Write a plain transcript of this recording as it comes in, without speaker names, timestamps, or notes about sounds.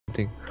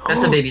interesting.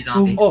 That's a baby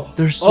zombie.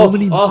 There's so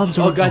many mobs.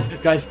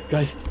 Guys.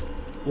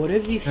 What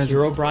if these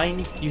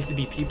Herobrines used to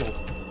be people?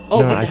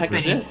 Oh, what the heck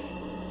is this?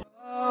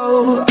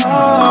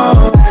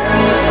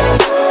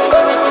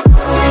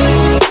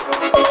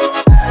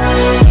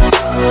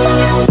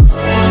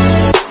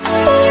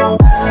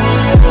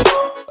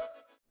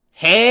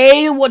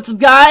 Hey, what's up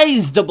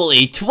guys?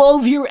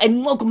 AA12 here,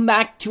 and welcome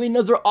back to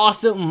another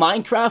awesome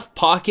Minecraft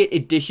Pocket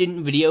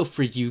Edition video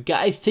for you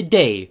guys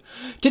today.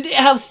 Today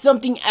I have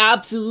something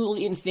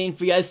absolutely insane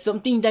for you guys,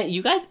 something that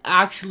you guys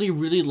actually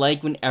really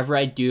like whenever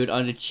I do it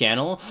on the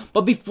channel.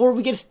 But before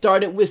we get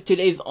started with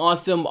today's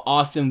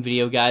awesome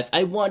video, guys,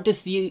 I want to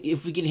see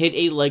if we can hit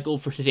a like goal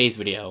for today's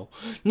video.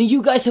 Now,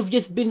 you guys have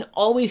just been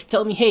always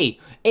telling me, hey,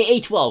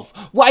 AA12,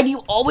 why do you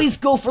always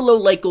go for low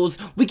like goals?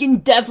 We can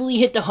definitely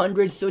hit the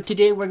 100, so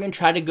today we're gonna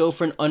try to go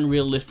for an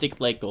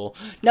unrealistic like goal.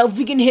 Now, if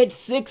we can hit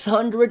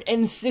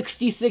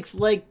 666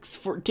 likes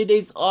for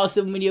today's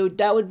awesome video,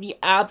 that would be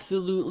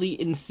absolutely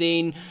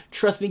insane.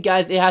 Trust me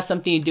guys, it has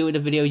something to do with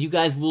the video. You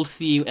guys will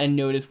see and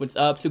notice what's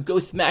up, so go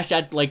smash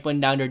that like button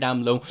down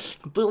below,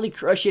 completely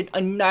crush it,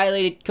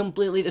 annihilate it,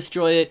 completely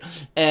destroy it,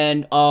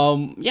 and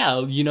yeah,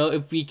 you know,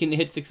 if we can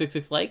hit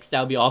 666 likes, that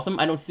would be awesome.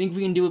 I don't think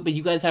we can do it, but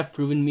you guys have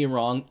proven me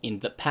wrong in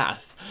the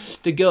past.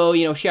 To go,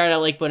 you know, share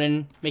that like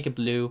button, make it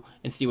blue,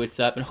 and see what's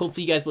up, and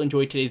hopefully you guys will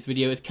enjoy today's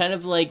video. It's kind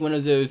of like one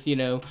of those, you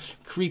know,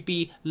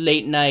 creepy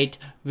late night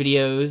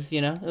videos, you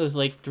know. It was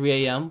like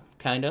 3 a.m.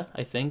 kinda,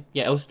 I think.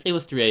 Yeah, it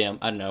was 3 a.m.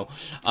 I don't know.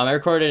 I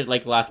recorded it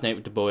like last night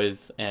with the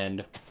boys,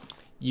 and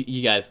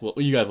you guys will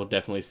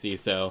definitely see.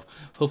 So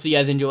hopefully you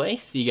guys enjoy.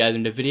 See you guys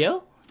in the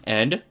video,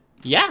 and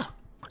yeah.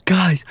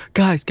 Guys!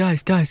 Oh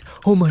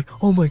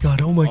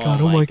my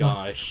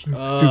gosh!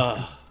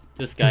 Dude,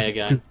 this guy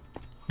again. Dude.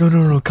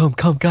 No, come,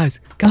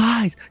 guys!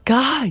 Okay.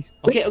 Guys!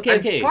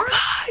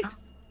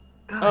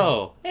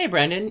 Oh, hey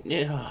Brandon.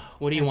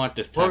 What do you want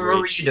this time? What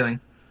were you doing?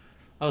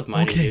 I was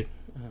mining, dude.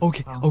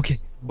 Okay.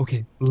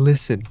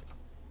 Listen.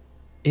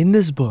 In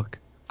this book,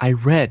 I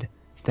read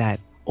that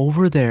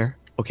over there,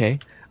 okay,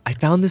 I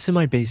found this in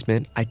my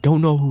basement. I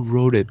don't know who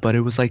wrote it, but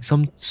it was like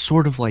some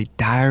sort of like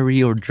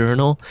diary or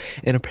journal.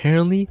 And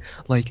apparently,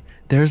 like,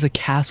 there's a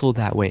castle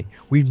that way.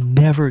 We've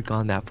never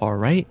gone that far,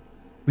 right?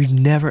 We've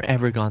never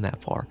ever gone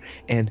that far.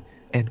 And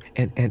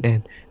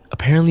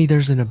apparently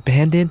there's an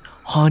abandoned,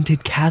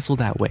 haunted castle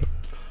that way.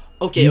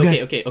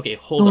 Okay.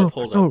 Hold up.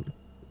 No.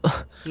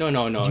 Do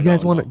you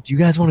guys want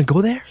to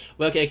go there?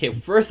 Well, okay.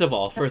 First of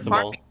all,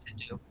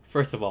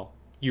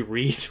 you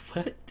read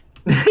what?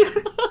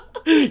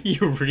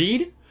 You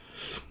read?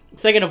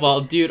 Second of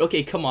all, dude,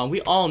 okay, come on. We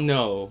all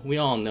know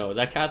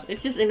that castle.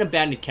 It's just an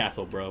abandoned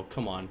castle, bro.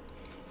 Come on.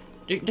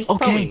 There's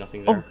probably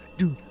nothing there. Oh,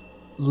 dude,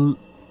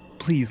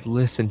 please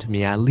listen to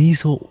me at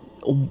least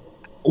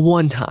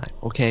one time,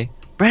 okay?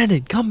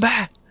 Brandon, come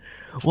back.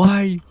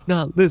 Why are you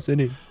not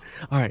listening?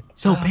 Alright,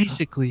 so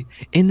basically,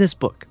 in this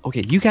book,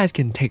 okay, you guys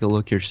can take a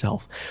look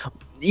yourself.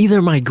 Either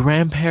my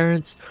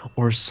grandparents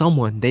or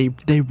someone, they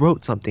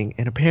wrote something,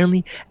 and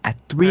apparently at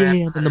 3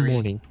 a.m. in the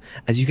morning,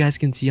 as you guys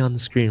can see on the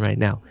screen right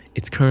now,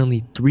 it's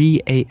currently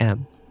 3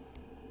 a.m.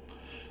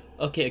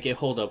 Okay,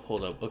 hold up.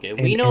 Okay,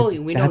 we know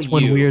that's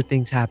when weird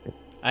things happen.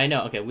 I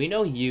know, okay, we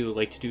know you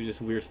like to do this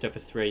weird stuff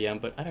at 3 a.m.,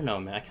 but I don't know,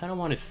 man, I kind of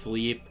want to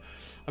sleep.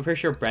 I'm pretty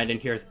sure Brandon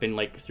here has been,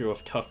 like, through a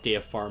tough day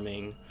of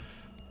farming.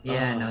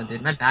 Yeah, no,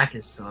 dude, my back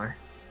is sore.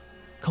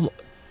 Come on.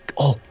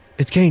 Oh,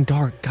 it's getting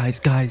dark, guys,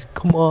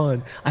 come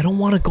on. I don't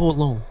want to go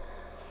alone.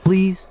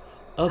 Please?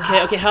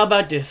 Okay, how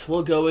about this?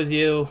 We'll go with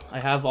you. I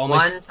have all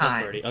my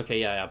stuff ready. Okay,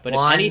 yeah, but if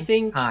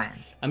anything,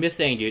 I'm just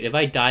saying, dude, if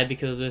I die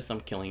because of this, I'm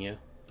killing you.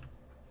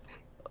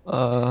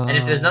 And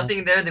if there's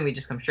nothing there, then we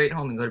just come straight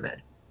home and go to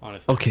bed.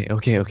 Honestly. Okay.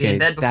 Be in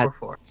bed before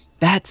 4.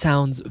 That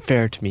sounds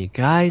fair to me,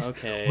 guys.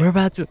 Okay. We're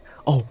about to.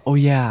 Oh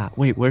yeah.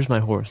 Wait, where's my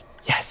horse?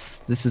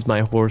 Yes, this is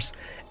my horse,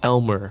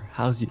 Elmer.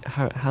 How's it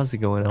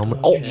going, Elmer?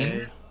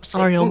 Okay. Oh,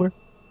 sorry, Elmer.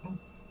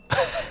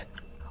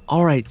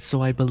 All right,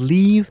 so I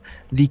believe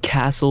the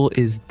castle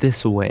is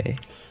this way.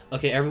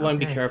 Okay, everyone,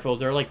 be careful.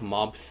 There are like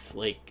mobs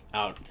like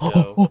out.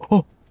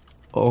 So.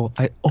 No. Oh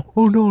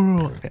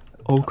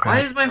crap! Why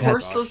is my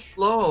horse so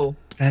slow?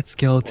 That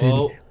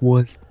skeleton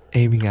was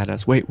aiming at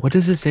us. Wait, what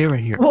does it say right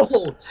here?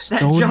 Whoa,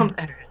 that jump.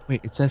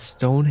 Wait, it says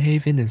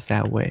Stonehaven is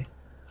that way.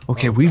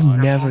 Okay, we've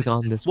never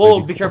gone this way. Whoa,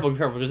 be careful.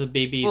 There's a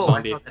baby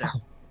zombie.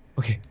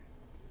 Okay.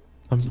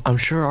 I'm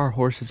sure our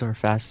horses are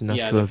fast enough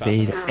to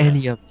evade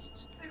any of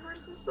these. My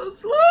horse is so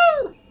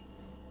slow.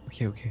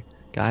 Okay.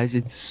 Guys,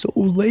 it's so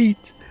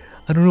late.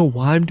 I don't know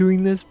why I'm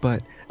doing this,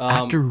 but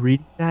after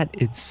reading that,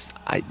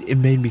 it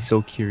made me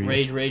so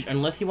curious. Rage.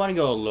 Unless you want to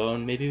go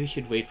alone, maybe we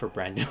should wait for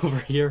Brandon over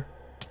here.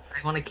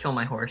 I want to kill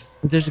my horse.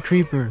 There's a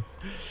creeper.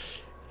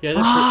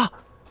 Yeah,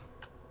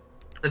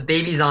 the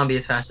baby zombie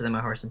is faster than my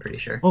horse, I'm pretty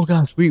sure. Oh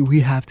gosh, we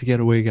have to get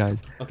away, guys.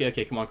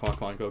 Okay, come on, go.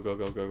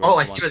 Oh,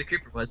 I see where the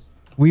creeper was.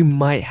 We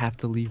might have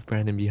to leave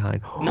Brandon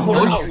behind. No,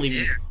 don't leave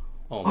me.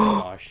 Oh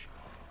my gosh.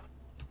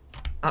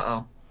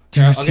 Uh-oh.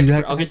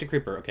 I'll get the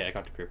creeper. Okay, I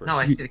got the creeper. No,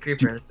 I see the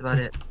creeper. That's about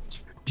it.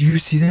 Do you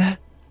see that?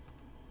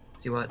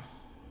 See what?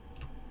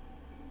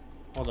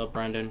 Hold up,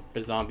 Brandon.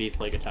 The zombie's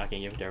like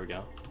attacking you. There we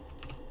go.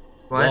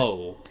 What?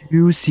 Whoa. Do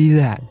you see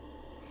that?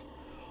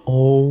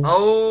 Oh.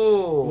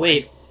 Oh.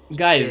 Wait,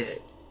 guys.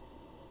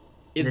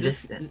 In the Is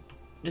distance.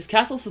 this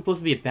castle's supposed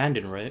to be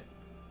abandoned, right?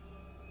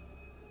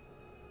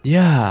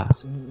 Yeah.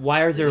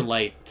 Why are there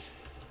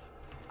lights?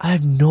 I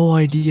have no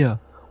idea.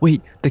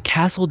 Wait, the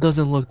castle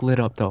doesn't look lit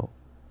up though.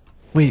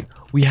 Wait,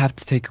 we have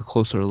to take a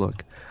closer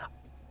look.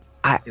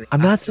 I'm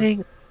not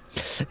saying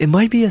it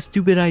might be a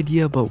stupid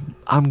idea, but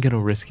I'm gonna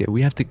risk it.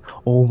 We have to.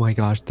 Oh my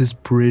gosh, this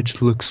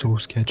bridge looks so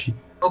sketchy.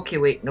 Okay,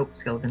 wait, nope,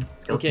 skeleton.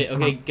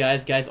 Okay,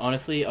 guys,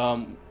 honestly,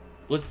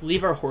 let's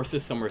leave our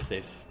horses somewhere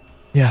safe.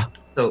 Yeah.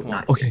 So, Come on.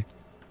 not. Okay.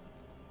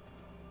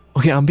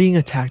 Okay, I'm being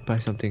attacked by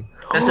something.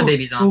 That's a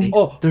baby zombie.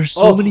 Oh, There's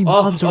so many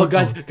mobs around.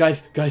 guys.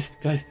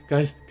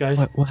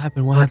 What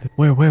happened? What happened?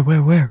 Where?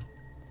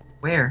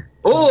 Where?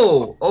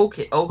 Oh,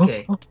 okay.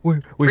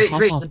 Where? Wait,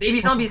 hop Rage, off. the baby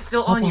zombie is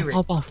still Hop on you, off, Rage.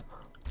 hop off.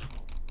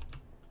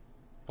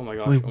 Oh my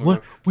gosh. Wait, oh my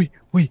what? gosh.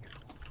 Wait.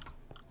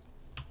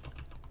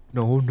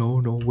 No.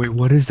 Wait,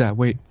 what is that?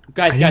 Wait.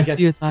 I didn't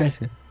see his eyes.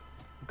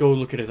 Go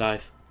look at his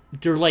eyes.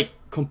 They're like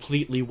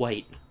completely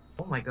white.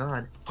 Oh my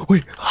god.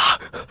 Wait.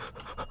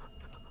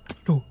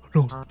 No.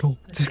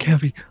 This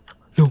can't be.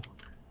 No.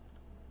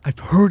 I've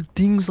heard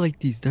things like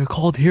these. They're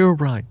called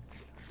Herobrine.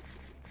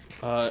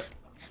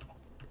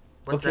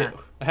 What's okay.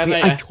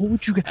 that? I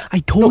told you guys. I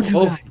told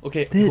you guys.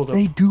 Okay, They,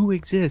 they do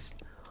exist.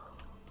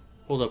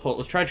 Hold up.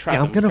 Let's try to trap Yeah,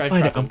 him. I'm gonna Let's try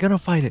fight to it. trap I'm him. gonna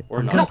fight it. Or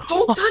I'm not. No,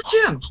 gonna- don't touch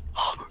him!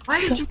 Why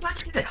did you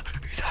touch it?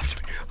 He's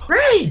after me.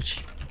 Rage!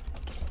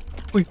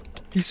 Wait,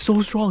 he's so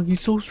strong.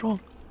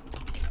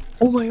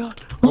 Oh my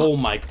god. Oh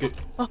my good.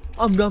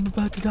 I'm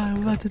about to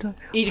die.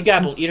 Eat a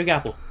gapple. Eat a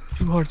gapple.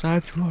 2 hearts. I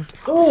have 2 hearts.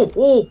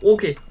 Oh,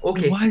 okay.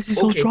 Why is he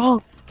so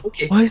strong?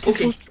 Okay. Why is he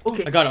so strong?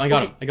 Okay. I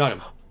got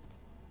him.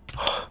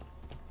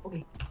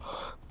 Okay.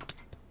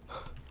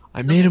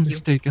 I made a thank you.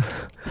 mistake.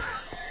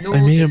 No,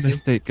 I made a thank you.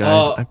 mistake,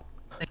 guys.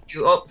 Thank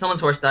you. Oh, someone's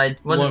horse died.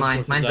 Wasn't One mine.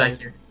 horse Mine's died. back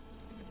here.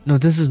 No,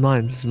 this is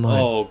mine.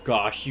 Oh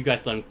gosh, you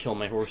guys let him kill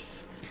my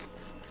horse.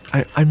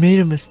 I made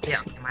a mistake.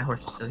 Yeah, my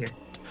horse is still here.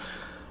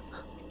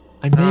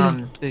 I made a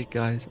mistake,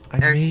 guys.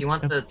 Eric, do you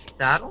want the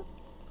saddle?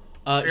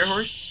 Your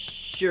horse?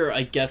 Sure,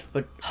 I guess.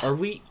 But are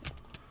we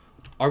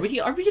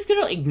just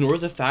gonna ignore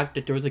the fact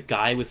that there was a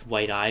guy with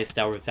white eyes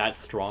that was that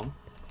strong?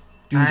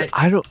 Dude,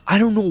 I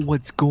don't know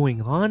what's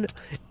going on.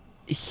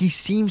 He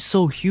seems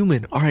so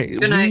human. All right,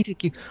 we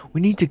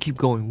need to keep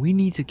going.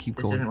 This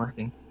isn't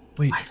working.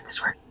 Wait. Why is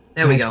this working?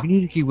 There we go. We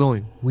need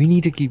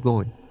to keep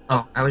going.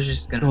 Oh, I was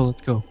just gonna. No,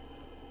 let's go.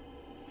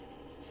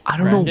 I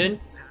don't know. Brandon?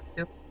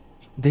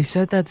 They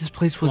said that this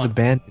place was Come on.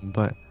 abandoned,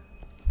 but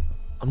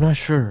I'm not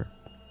sure.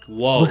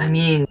 Whoa. I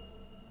mean,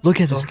 Look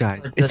at this,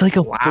 guys. It's like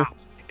a wow.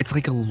 it's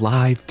like a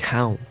live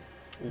town.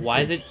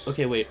 Why is it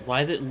okay? Wait,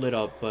 why is it lit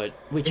up? But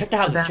wait, check the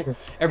It's houses. abandoned.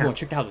 Everyone,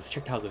 check the houses.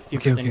 Check the houses. See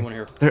if Okay, there's okay. anyone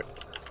here.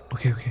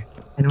 Okay.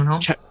 Anyone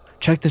home?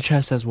 Check the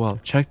chest as well.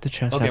 Check the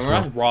chest Okay, as we're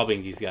well. not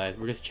robbing these guys.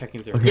 We're just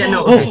checking their. Okay. Yeah,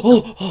 no.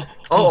 Okay.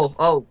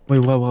 Oh. Wait,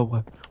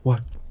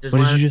 what? There's What did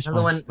one, you just another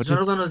find? one. What There's did-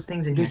 another one of those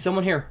things in here. There's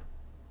someone here.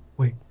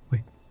 Wait.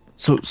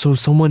 So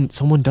someone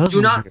does Do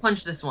live not here.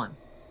 punch this one.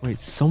 Wait,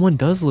 someone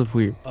does live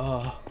here.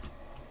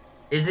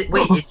 Is it?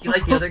 Wait, is he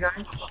like the other guy?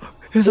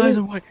 His eyes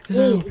are white. His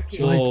eyes are white.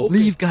 Okay. Oh.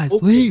 Leave, guys.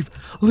 Okay.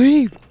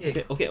 Leave.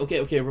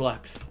 Okay.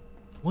 Relax.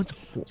 What?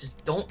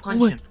 Just don't punch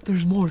What? him.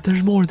 There's more.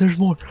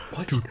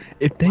 What? Dude,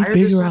 if they Why are there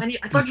figure so out, many?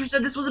 I thought you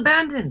said this was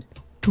abandoned.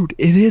 dude,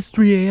 it is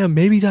 3 a.m.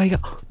 Maybe they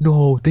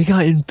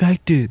got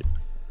infected.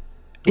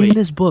 Wait. In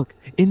this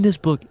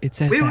book, it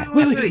says Wait,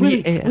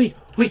 that. wait.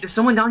 Wait, there's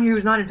someone down here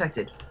who's not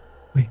infected.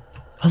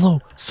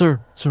 Hello, sir,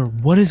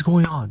 what is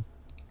going on?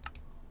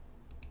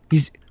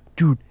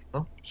 Dude,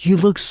 Oh. he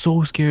looks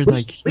so scared,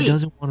 like he Wait,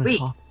 doesn't want to wait.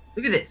 talk.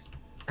 Look at this.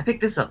 I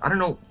picked this up. I don't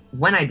know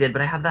when I did,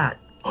 but I have that.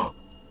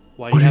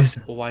 Why What is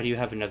it? do you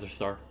have another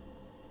star?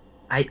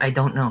 I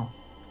don't know.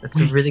 That's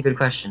Wait. a really good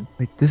question.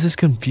 Wait, this is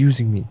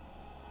confusing me.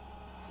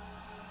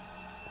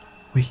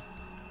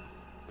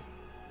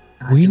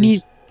 We Do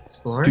need,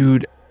 explore.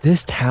 dude,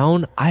 this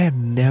town. I have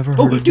never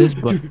heard of this,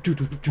 but dude.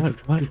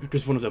 What?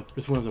 There's one of them.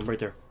 There's one of them right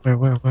there.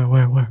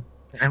 where?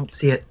 I don't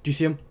see it. Do you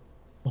see him?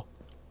 Oh.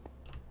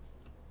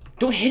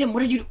 Don't hit him.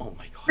 What are you? Oh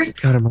my god. I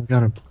got him.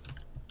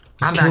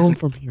 I'm Let's kill him back.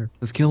 from here.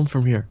 Let's kill him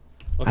from here.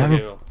 Okay, I have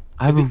okay,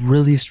 I have a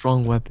really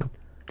strong weapon.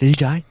 Did he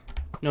die?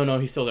 No,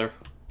 he's still there.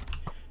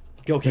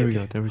 Okay,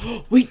 There we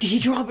go. Wait, did he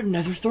drop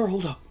another star?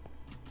 Hold up.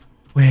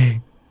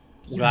 Wait.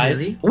 Guys.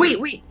 Really?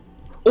 Wait.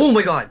 Oh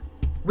my god.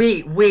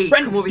 Wait.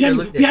 Brandon, Come over here.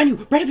 Look at this. behind you.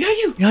 Brandon, behind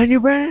you. Behind you,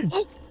 Brandon.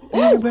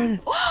 Behind you, Brandon.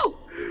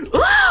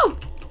 Oh!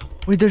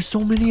 Wait, there's so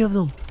many of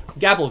them.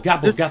 Gapple.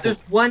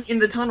 There's one in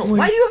the tunnel. Wait,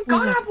 Why do you have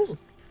god wait.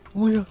 apples? Oh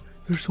my god,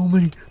 there's so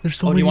many.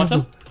 Oh, do you want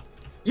of some?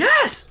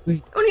 Yes!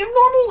 Wait. I only have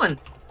normal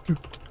ones.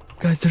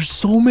 Guys, there's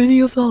so many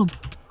of them.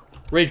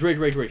 Rage.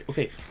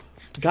 Okay.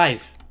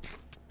 Guys.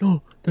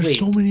 No, there's Wait.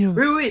 so many of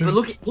them. Wait, but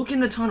look in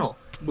the tunnel.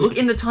 Look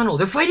in the tunnel.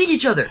 They're fighting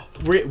each other.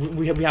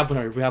 We have one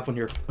here. We have one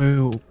here.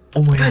 Wait.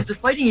 Oh my Guys, god. they're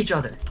fighting each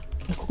other.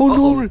 Oh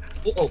no.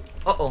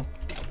 Uh-oh.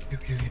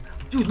 Okay.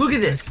 Dude, look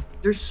at this.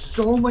 There's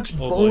so much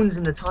bones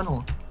in the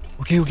tunnel.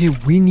 Okay,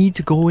 we need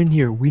to go in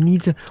here. We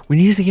need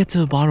to get to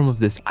the bottom of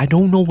this. I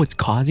don't know what's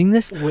causing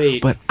this.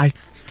 Wait. But I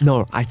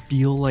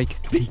feel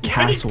like the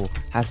castle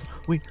has.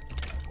 Wait.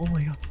 Oh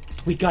my god.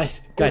 Wait,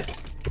 guys.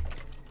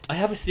 I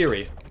have a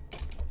theory.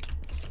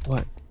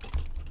 What?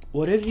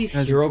 What if these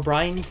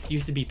Herobrines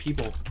used to be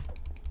people?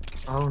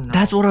 Oh no.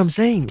 That's what I'm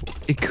saying.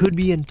 It could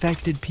be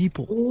infected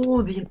people.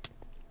 Oh, the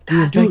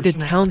infected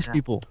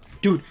townspeople.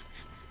 Dude,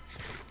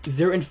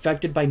 they're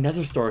infected by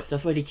nether stars.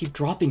 That's why they keep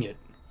dropping it.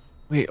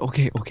 Wait,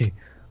 okay.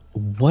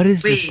 What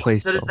is this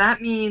place? So does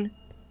that mean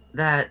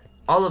that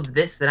all of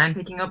this that I'm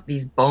picking up,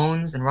 these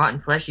bones and rotten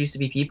flesh, used to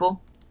be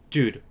people?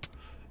 Dude,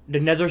 the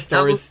nether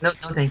stars. No,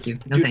 thank you.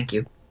 No, thank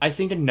you. I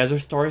think the nether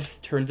stars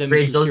turns them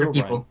Rage, into those Herobrine. are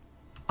people.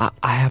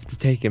 I have to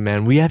take it,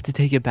 man. We have to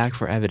take it back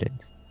for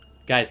evidence.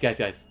 Guys.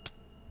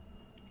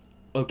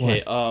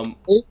 Okay,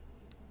 What?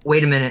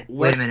 Wait a minute.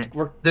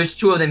 There's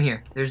 2 of them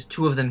here.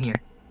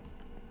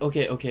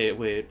 Okay,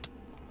 wait.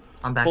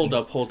 I'm back. Hold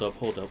up.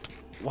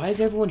 Why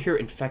is everyone here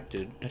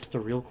infected? That's the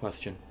real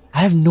question. I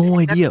have no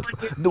idea.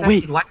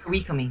 Wait, Why are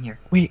we coming here?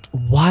 wait.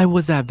 Why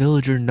was that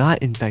villager not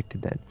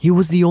infected then? He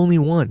was the only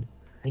one,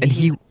 and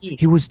he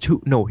was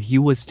too. No, he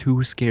was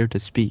too scared to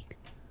speak.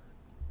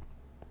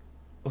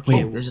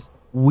 Okay, Wait,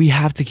 we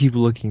have to keep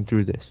looking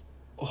through this.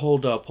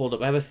 hold up.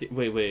 I have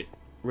a wait.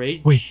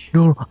 Rage? Wait,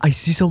 no, I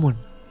see someone.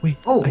 Wait.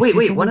 Oh, I see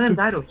wait. someone One of them through-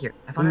 died over here.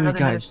 I found Wait,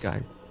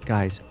 another.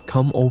 guys,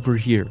 come over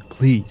here,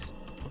 please.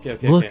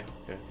 Okay. Look. Okay.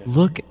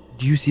 Look,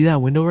 do you see that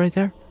window right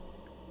there?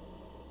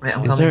 Right,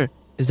 I'm Is coming. there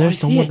I see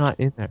someone it. not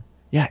in there?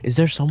 Yeah, is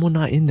there someone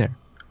not in there?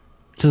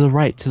 To the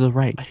right.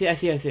 I see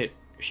it.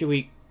 Should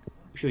we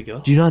go?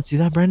 Do you not see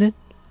that, Brandon?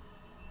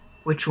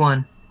 Which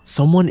one?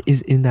 Someone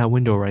is in that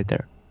window right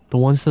there. The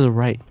ones to the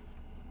right.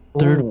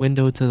 Third Oh.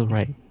 window to the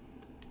right.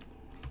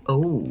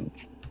 Oh.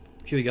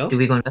 Should we go? Do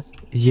we go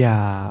investigate?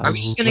 Yeah. Are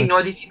we just gonna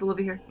ignore these people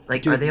over here?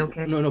 Like, Dude, are they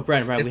okay? No,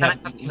 Brandon, we They're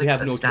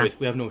have like no a staff. choice.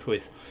 We have no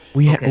choice.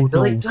 Okay. Oh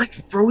they're no. like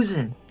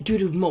frozen.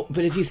 Dude,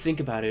 but if you think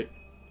about it,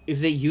 if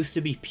they used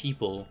to be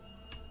people,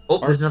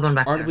 Oh, there's another one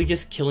back aren't there. we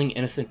just killing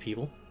innocent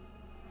people?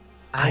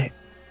 I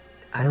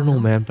don't know,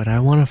 man, but I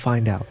want to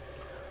find out.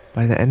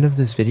 By the end of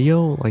this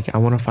video, like, I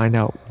want to find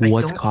out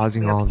what's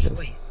causing all of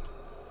this.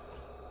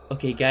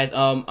 Okay, guys.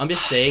 I'm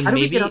just saying How do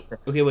we maybe. get up there?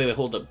 Okay, wait,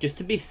 hold up. Just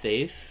to be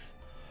safe,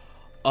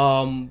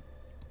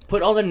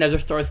 put all the nether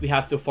stars we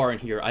have so far in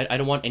here. I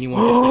don't want anyone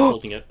just like,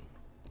 holding it.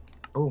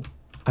 Oh.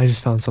 I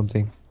just found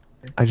something.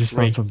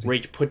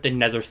 Rage, put the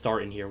nether star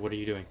in here. What are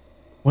you doing?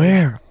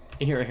 Where?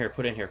 In here.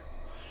 Put it in here.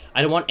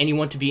 I don't want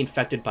anyone to be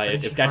infected by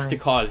it. If that's the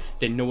cause,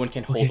 then no one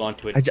can hold on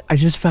to it.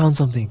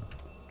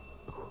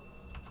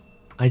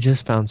 I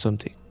just found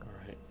something.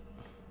 Alright.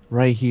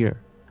 Right here.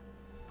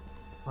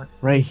 What?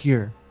 Right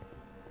here.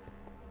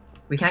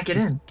 We can't get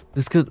in.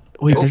 This could.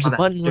 Wait, Oh, there's a my bad.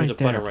 button There's right a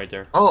there. button right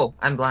there. Oh,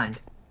 I'm blind.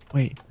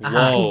 Wait.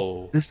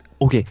 Whoa.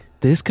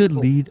 This could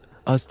lead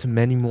us to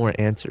many more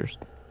answers.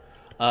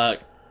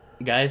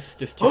 Guys,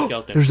 there's 2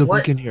 skeletons. There's a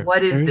book in here.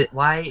 What is it?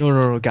 Why?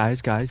 No,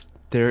 guys.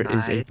 There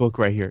is a Guys. book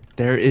right here.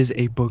 There is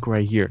a book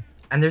right here.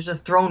 And there's a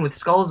throne with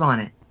skulls on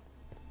it.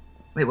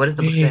 Wait, what does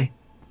the book Yeah. say?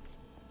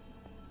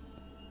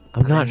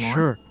 I'm Are there not more?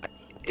 sure.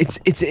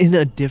 It's in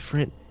a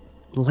different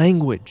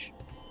language.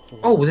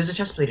 Oh, there's a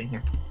chest plate in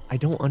here. I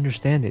don't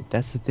understand it.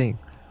 That's the thing.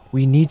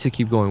 We need to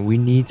keep going. We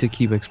need to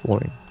keep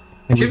exploring.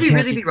 And Should we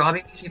can't really be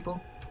robbing these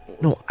people?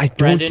 No, I don't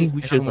Brandon, think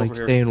we should come like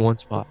over stay here. in one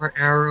spot. More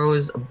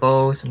arrows, a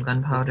bow, some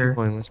gunpowder.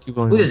 Let's keep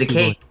going. Ooh, there's a let's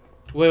keep going. cake.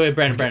 Wait,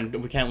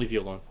 Brandon, we can't leave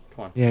you alone.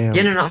 Come on. Yeah.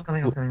 Yeah, no, I'm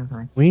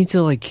coming. We need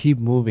to like keep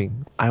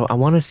moving. I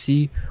want to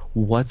see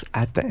what's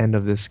at the end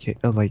of this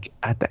like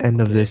at the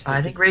end of Okay. this.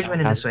 I think Rage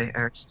went in this way,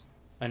 Eric.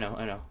 I know.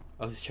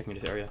 I was just checking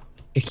this area.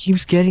 It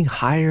keeps getting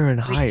higher and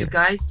Wait, higher. you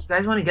guys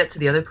want to get to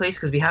the other place?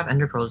 Because we have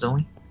ender pearls, don't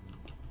we?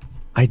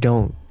 I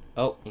don't.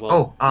 Oh,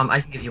 well. Oh, I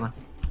can give you one.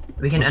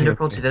 We can Okay, ender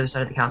pearl okay. to the other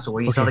side of the castle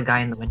where you saw Okay. the guy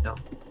in the window.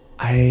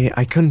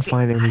 I couldn't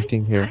find Wait,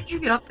 anything How here. did you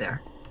get up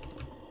there?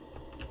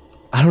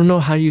 I don't know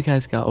how you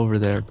guys got over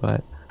there,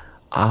 but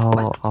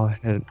I'll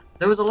head.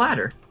 There was a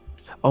ladder.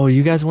 Oh,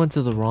 you guys went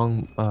to the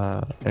wrong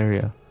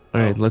area.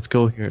 All right, Oh. let's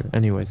go here.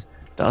 Anyways,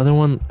 the other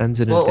one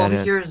ends in a Well, dead over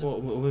end. here is. Well,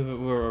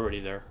 we're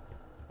already there.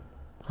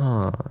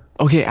 Huh.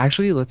 Okay,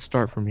 actually, let's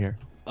start from here.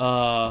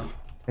 Uh,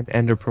 An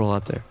ender pearl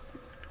out there.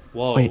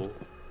 whoa. Wait.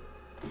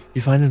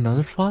 You find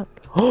another spot?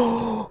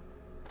 Oh,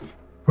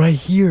 right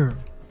here.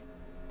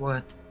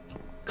 What?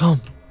 Come.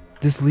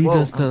 This leads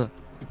Whoa, us to.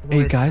 Hey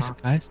Wait, guys,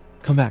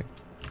 come back.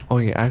 Oh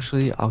yeah,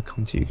 actually, I'll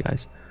come to you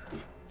guys.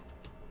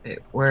 Wait,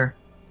 where?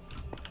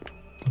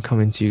 I'm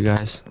coming to you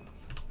guys.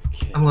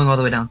 Okay. I'm going all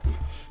the way down.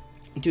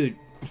 Dude,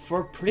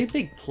 for a pretty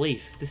big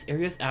place, this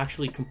area is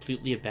actually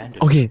completely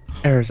abandoned. Okay,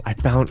 Eris, I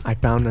found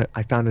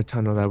a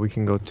tunnel that we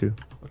can go to.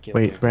 Okay.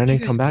 Wait, okay. Brandon,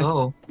 Where'd you come guys back.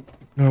 go?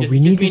 No, Just, we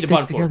just need me to in the stick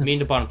bottom floor. together. Me in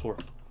the bottom floor.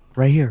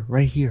 Right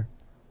here.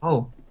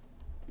 Oh,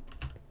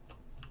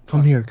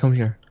 Come here.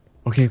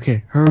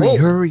 Okay. Hurry, Oh.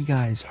 hurry,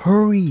 guys,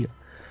 hurry.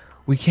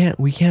 We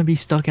can't be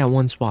stuck at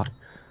one spot.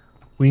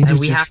 We need and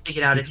to we just have to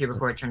get out of keep here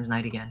before it turns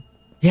night again.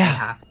 Yeah. We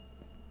have.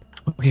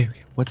 Okay,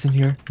 okay, what's in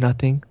here?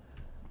 Nothing.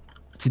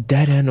 It's a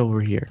dead end over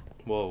here.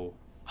 Whoa.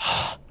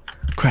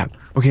 Crap.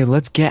 Okay,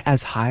 let's get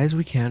as high as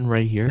we can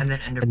right here. And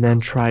then ender And then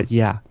pearls. try,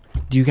 yeah.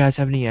 Do you guys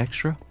have any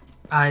extra?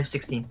 I have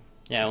 16.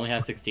 Yeah, I only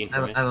have 16 I for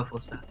have, me. I have a full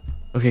stack.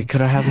 Okay,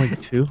 could I have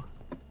like 2?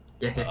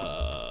 Yeah, here.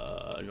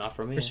 Not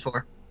for me. There's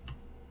 4.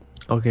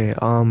 Okay,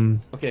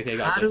 Okay, I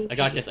How got do this. I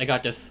got this. I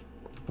got this.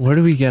 where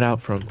do we get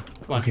out from? Come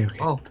on. Okay, okay.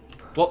 Oh,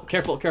 Whoa,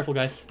 careful,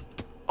 guys.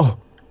 Oh,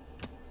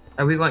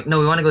 are we going? No,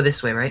 we want to go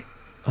this way, right?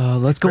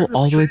 let's go Where-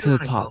 all which the way way do to you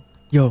the wanna top. go?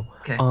 Yo,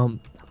 Okay.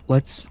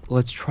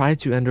 let's try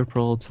to ender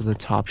pearl to the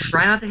top. of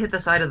Try it. not to hit the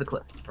side of the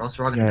cliff, or else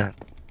we're all gonna Yeah. die.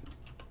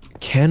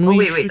 Can Oh we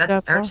wait, shoot that's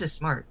that far? Eris is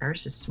smart.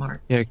 Eris is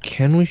smart. Yeah,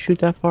 can we shoot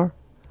that far?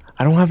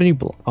 I don't have any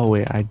oh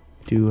wait, I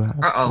do have.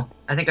 Uh-oh.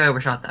 I think I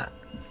overshot that.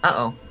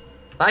 Uh-oh.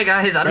 Bye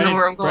guys, I don't know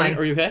where I'm going. Brandon,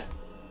 are you okay?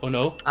 Oh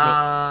no. No.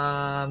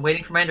 I'm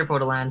waiting for my ender pearl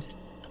to land.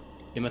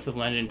 It must have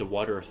landed into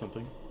water or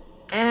something.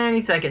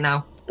 Any second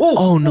now.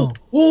 Oh, no.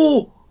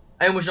 Oh!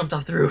 I almost jumped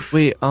off the roof.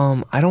 Wait, I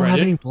don't have Brandon?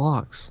 any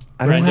blocks.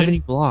 I don't have Brandon? any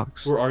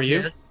blocks. Where are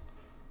you? Yes.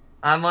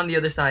 I'm on the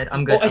other side.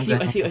 I'm good. Oh, I I'm see you.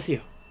 good. I see you. I see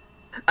you.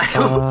 I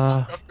almost Uh,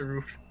 jumped off the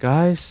roof.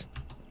 Guys,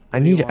 I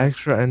do you need want?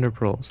 extra ender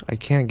pearls. I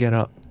can't get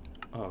up.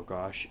 Oh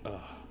gosh.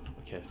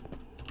 Okay.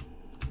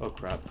 Oh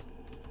crap.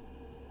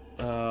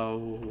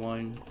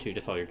 1, 2.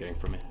 That's all you're getting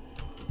from me.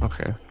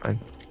 Okay, fine.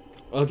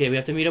 Okay, we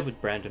have to meet up with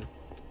Brandon.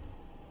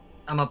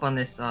 I'm up on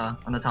this, on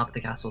the top of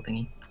the castle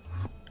thingy.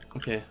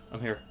 Okay, I'm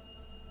here.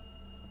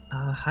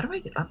 How do I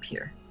get up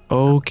here?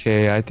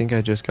 Okay, I think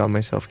I just got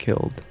myself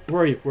killed.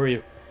 Where are you? Where are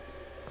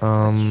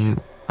you?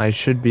 I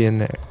should be in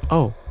there.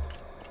 Oh,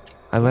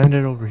 I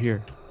landed over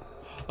here.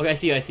 Okay, I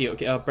see you. I see you.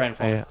 Okay, Brandon,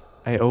 follow.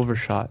 I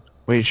overshot.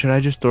 Wait, should I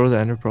just throw the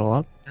ender pearl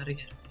up? Gotta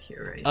get up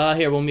here, right?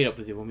 Here, we'll meet up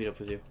with you. We'll meet up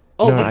with you.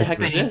 Oh, No, what the I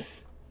heck is think-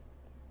 this?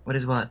 What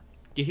is what?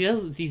 Do you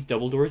see these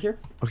double doors here?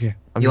 Okay.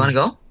 You wanna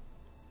go?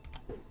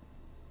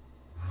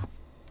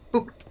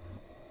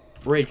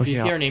 Ray, do Okay, you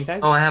see I'll- our name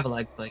tag? Oh, I have a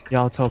lag spike. Yeah,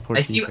 I'll teleport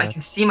I to you see. I guys.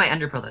 can see my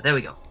ender pearl there. There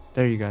we go.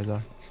 There you guys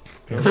are.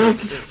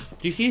 Do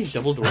you see these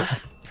double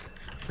doors?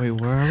 Wait,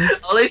 where are we?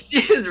 All I see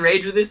is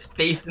Rage with his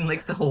face in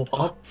like the wall.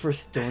 Up for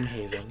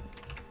Stonehaven.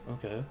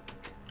 Okay.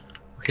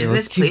 Okay, Isn't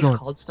let's this keep place going.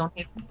 called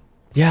Stonehaven?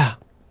 Yeah.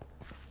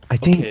 I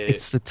think Okay.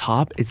 it's the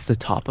top. It's the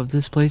top of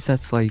this place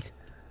that's like.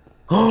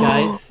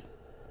 Guys,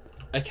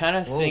 I kind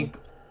of Whoa. think...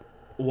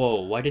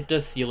 Whoa, why did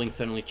the ceiling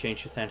suddenly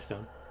change to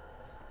sandstone?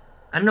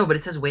 I don't know, but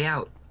it says way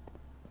out.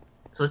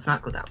 So let's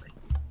not go that way.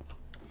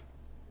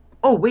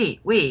 Oh wait.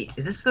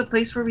 Is this the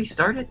place where we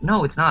started?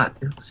 No, it's not.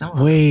 It's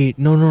similar. Wait,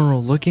 no.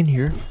 Look in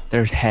here.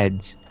 There's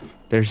heads.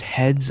 There's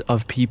heads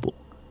of people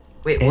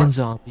Wait, and what?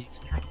 zombies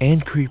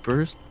and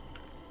creepers.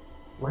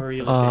 Where are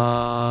you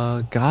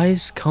looking?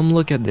 Guys, come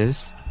look at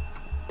this.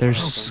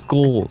 There's Oh,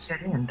 skulls.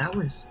 Get in. That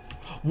was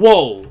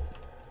Whoa!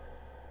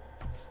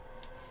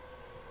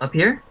 up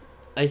here.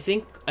 I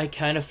think I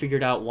kind of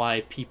figured out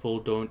why people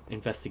don't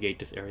investigate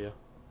this area.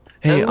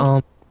 Hey,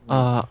 Oh.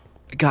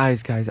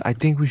 guys, I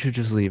think we should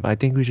just leave. I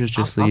think we should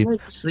just I'll leave.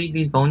 probably just leave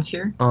these bones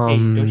here. Hey,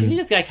 don't you think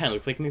this guy kind of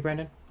looks like me,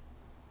 Brandon?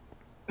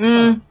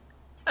 I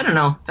don't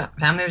know.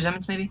 Family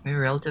resemblance, maybe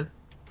relative.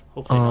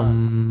 Hopefully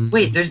not.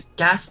 Wait, there's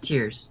gas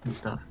tiers and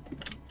stuff.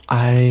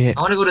 I I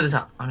want to go to the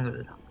top.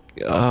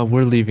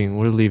 we're leaving.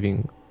 We're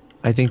leaving.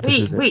 I think this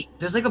is it. Wait.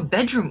 There's like a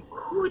bedroom.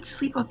 Who would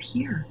sleep up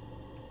here?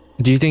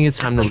 Do you think it's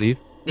time to leave?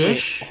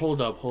 Fish. Wait,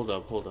 hold up.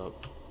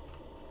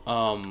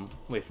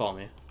 Wait, follow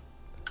me.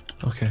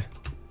 Okay.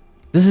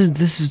 This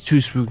is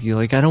too spooky.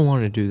 Like, I don't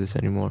want to do this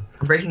anymore.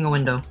 I'm breaking a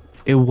window.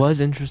 It was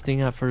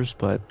interesting at first,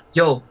 but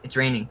Yo, it's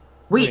raining.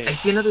 Wait, Wait. I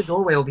see another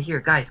doorway over here.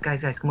 Guys,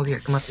 come over here.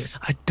 Come up here.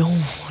 I don't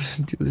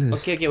want to do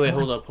this. Okay, wait,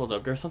 hold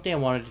up. There's something I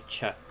wanted to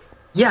check.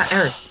 Yeah,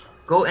 Eric,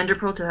 go ender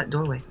pearl to that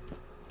doorway.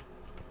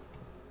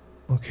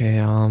 Okay,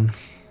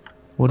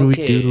 what do we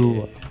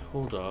do?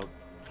 Hold up.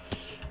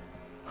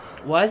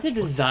 Why is the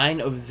design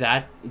of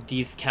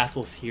these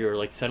castles here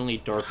like suddenly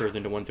darker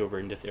than the ones over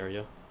in this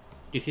area? Do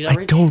you see that, I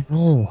Rich? don't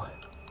know.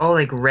 Oh,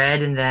 like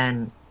red and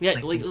then. Yeah,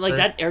 like like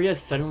that area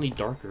is suddenly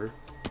darker.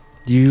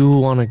 Do you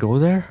want to go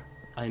there?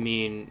 I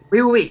mean,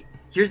 Wait.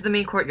 Here's the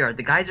main courtyard.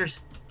 The guys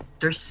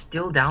they're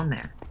still down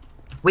there.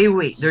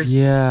 Wait. There's. It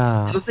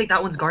Yeah. looks like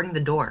that one's guarding the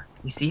door.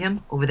 You see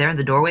him over there in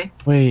the doorway?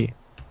 Wait,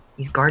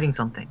 He's guarding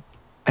something.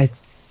 I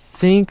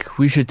think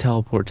we should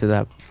teleport to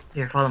that.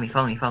 Here, follow me.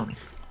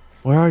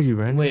 Where are you,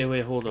 Brandon?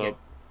 wait, hold Here. up.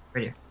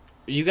 Right here.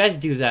 You guys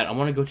do that. I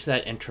want to go to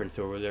that entrance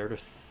over there.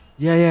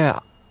 Yeah.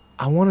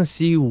 I want to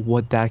see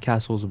what that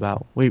castle's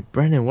about. Wait,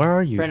 Brandon, where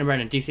are you?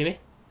 Brandon, do you see me?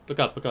 Look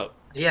up.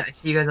 Yeah, I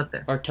see you guys up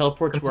there. Or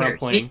teleport to Come where here. I'm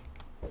pointing.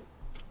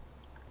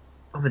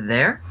 Over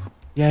there?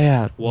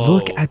 Yeah. Whoa.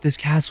 Look at this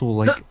castle.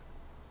 Like,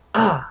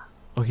 Ah.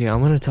 okay,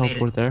 I'm gonna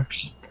teleport there.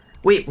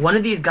 Wait, one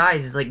of these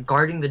guys is like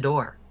guarding the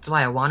door. That's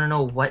why I want to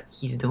know what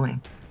he's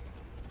doing.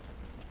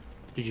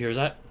 Did you hear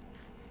that?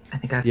 I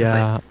think I have to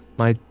Yeah,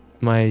 fight.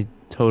 my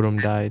totem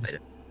died.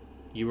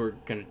 You were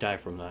gonna die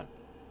from that.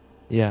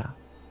 Yeah,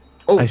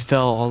 Oh, I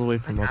fell all the way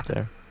from What up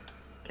there.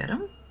 get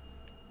him?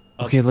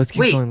 Uh, Okay, let's keep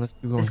wait, going. Let's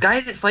keep going. This guy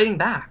isn't fighting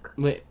back.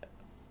 Wait.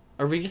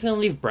 Are we just gonna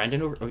leave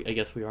Brandon over? Oh, I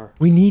guess we are.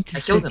 We need to I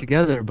killed stick him.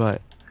 together,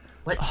 but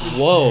What?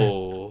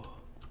 Whoa.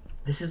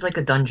 This is like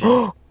a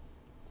dungeon.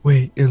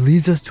 wait, it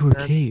leads us to a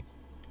That's- cave.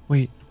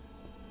 Wait,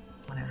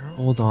 Whatever.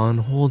 hold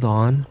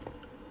on.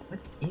 What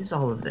is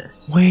all of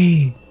this?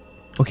 Wait.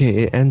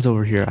 Okay, it ends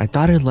over here. I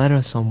thought it led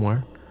us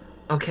somewhere.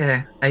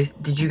 Okay.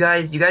 Did you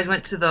guys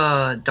went to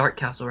the Dark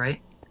Castle,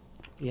 right?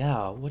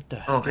 Yeah, what the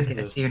heck Oh, is okay, I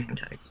this? see your name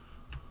tags.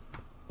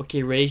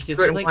 Okay, Rage, this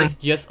Good is like one. it's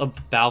just a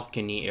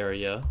balcony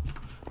area.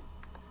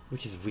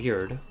 Which is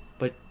weird.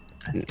 But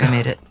I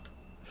made it.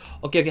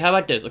 okay, how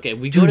about this? Okay,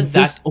 we go to Dude,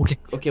 that. okay.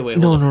 Okay, wait.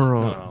 No, hold no, on.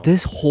 no, no.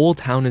 This whole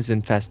town is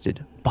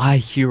infested by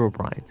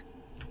Herobrines.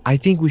 I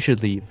think we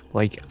should leave.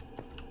 Like,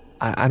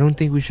 I don't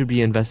think we should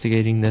be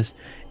investigating this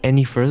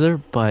any further,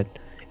 but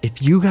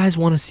if you guys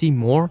want to see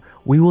more,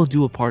 we will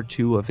do a part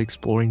 2 of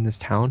exploring this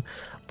town,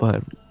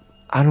 but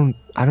I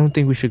don't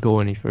think we should go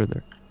any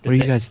further. What do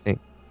you guys think?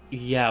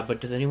 Yeah,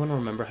 but does anyone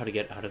remember how to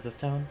get out of this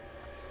town?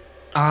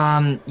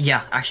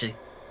 Yeah, actually,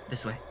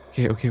 this way.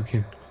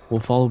 Okay. We'll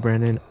follow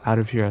Brandon out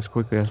of here as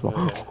quickly as well.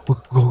 Okay.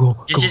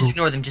 Go. Just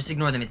ignore them. Just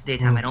ignore them. It's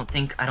daytime. I don't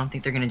think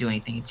they're gonna do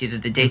anything. It's either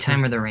the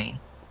daytime or the rain.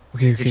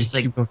 Okay, They're just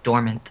like keep going.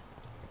 dormant.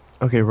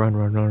 Okay, run.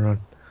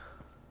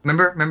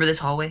 Remember this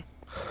hallway?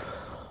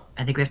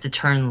 I think we have to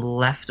turn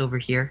left over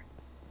here.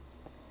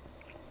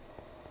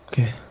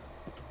 Okay.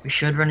 We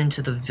should run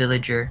into the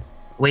villager.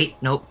 Wait,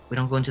 nope. We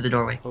don't go into the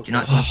doorway. Okay. Do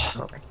not go into the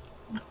doorway.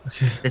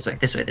 Okay. This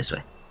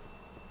way.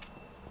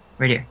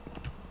 Right here.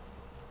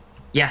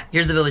 Yeah,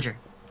 here's the villager.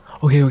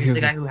 Okay. Here's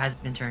the guy who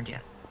hasn't been turned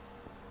yet.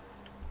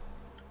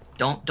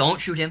 Don't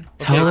shoot him.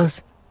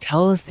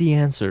 Tell us the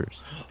answers.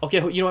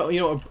 Okay, you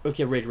know.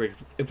 Okay, Rage.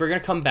 If we're gonna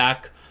come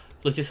back,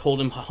 let's just hold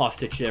him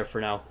hostage there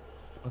for now.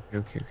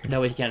 Okay.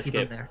 That way he can't Keep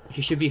him escape. there.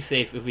 He should be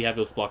safe if we have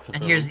those blocks. in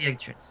And front here's of him. the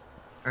entrance.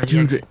 Or the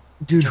exit.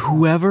 Dude,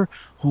 whoever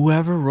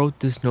wrote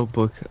this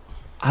notebook,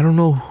 I don't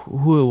know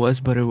who it was,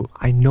 but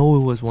I know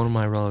it was one of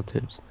my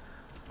relatives.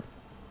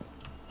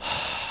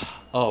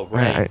 Oh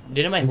right.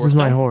 Didn't my This horse is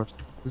my die? horse.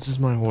 This is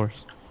my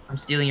horse. I'm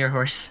stealing your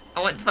horse.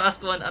 I want the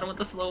fast one. I don't want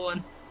the slow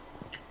one.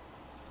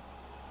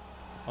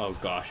 Oh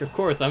gosh, of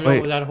course I'm Wait.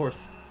 not without a horse.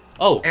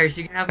 Oh. Eris,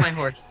 you can have my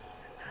horse.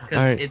 Because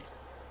Alright.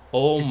 it's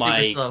Oh It's super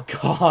my slow.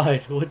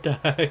 god, what the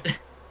heck?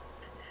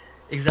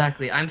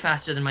 exactly. I'm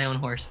faster than my own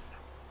horse.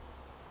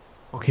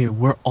 Okay,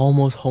 we're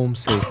almost home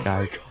safe, Oh my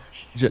guys.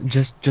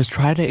 gosh. Just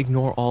try to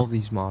ignore all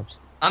these mobs.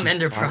 I'm Just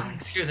ender try- prone.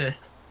 Screw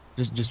this.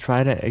 Just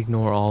try to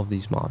ignore all of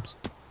these mobs.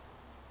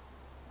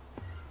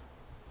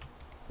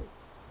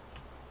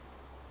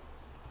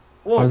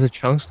 Whoa. Are the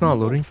chunks not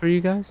loading for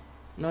you guys?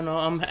 No,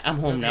 I'm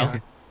home now.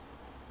 Okay.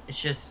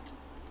 It's just.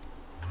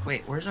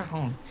 Wait, where's our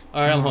home?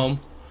 Alright, I'm home.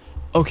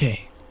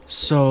 Okay,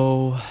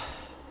 so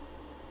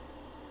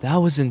that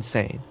was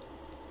insane.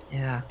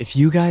 Yeah. If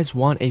you guys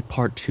want a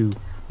part 2,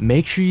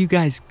 make sure you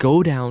guys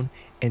go down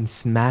and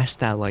smash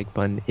that like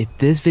button. If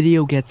this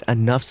video gets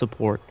enough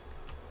support,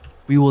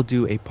 we will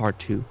do a part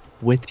 2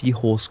 with the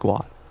whole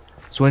squad.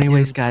 So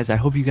anyways, guys, I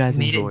hope you guys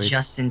Made enjoyed. it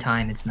just in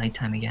time. It's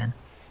nighttime again.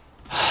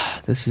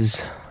 This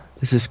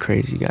is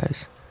crazy,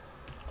 guys.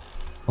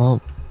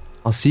 Well,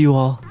 I'll see you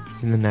all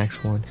in the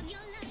next one.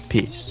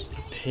 Peace.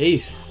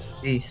 Peace.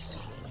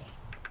 Peace.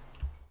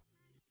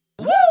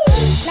 La,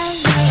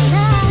 la.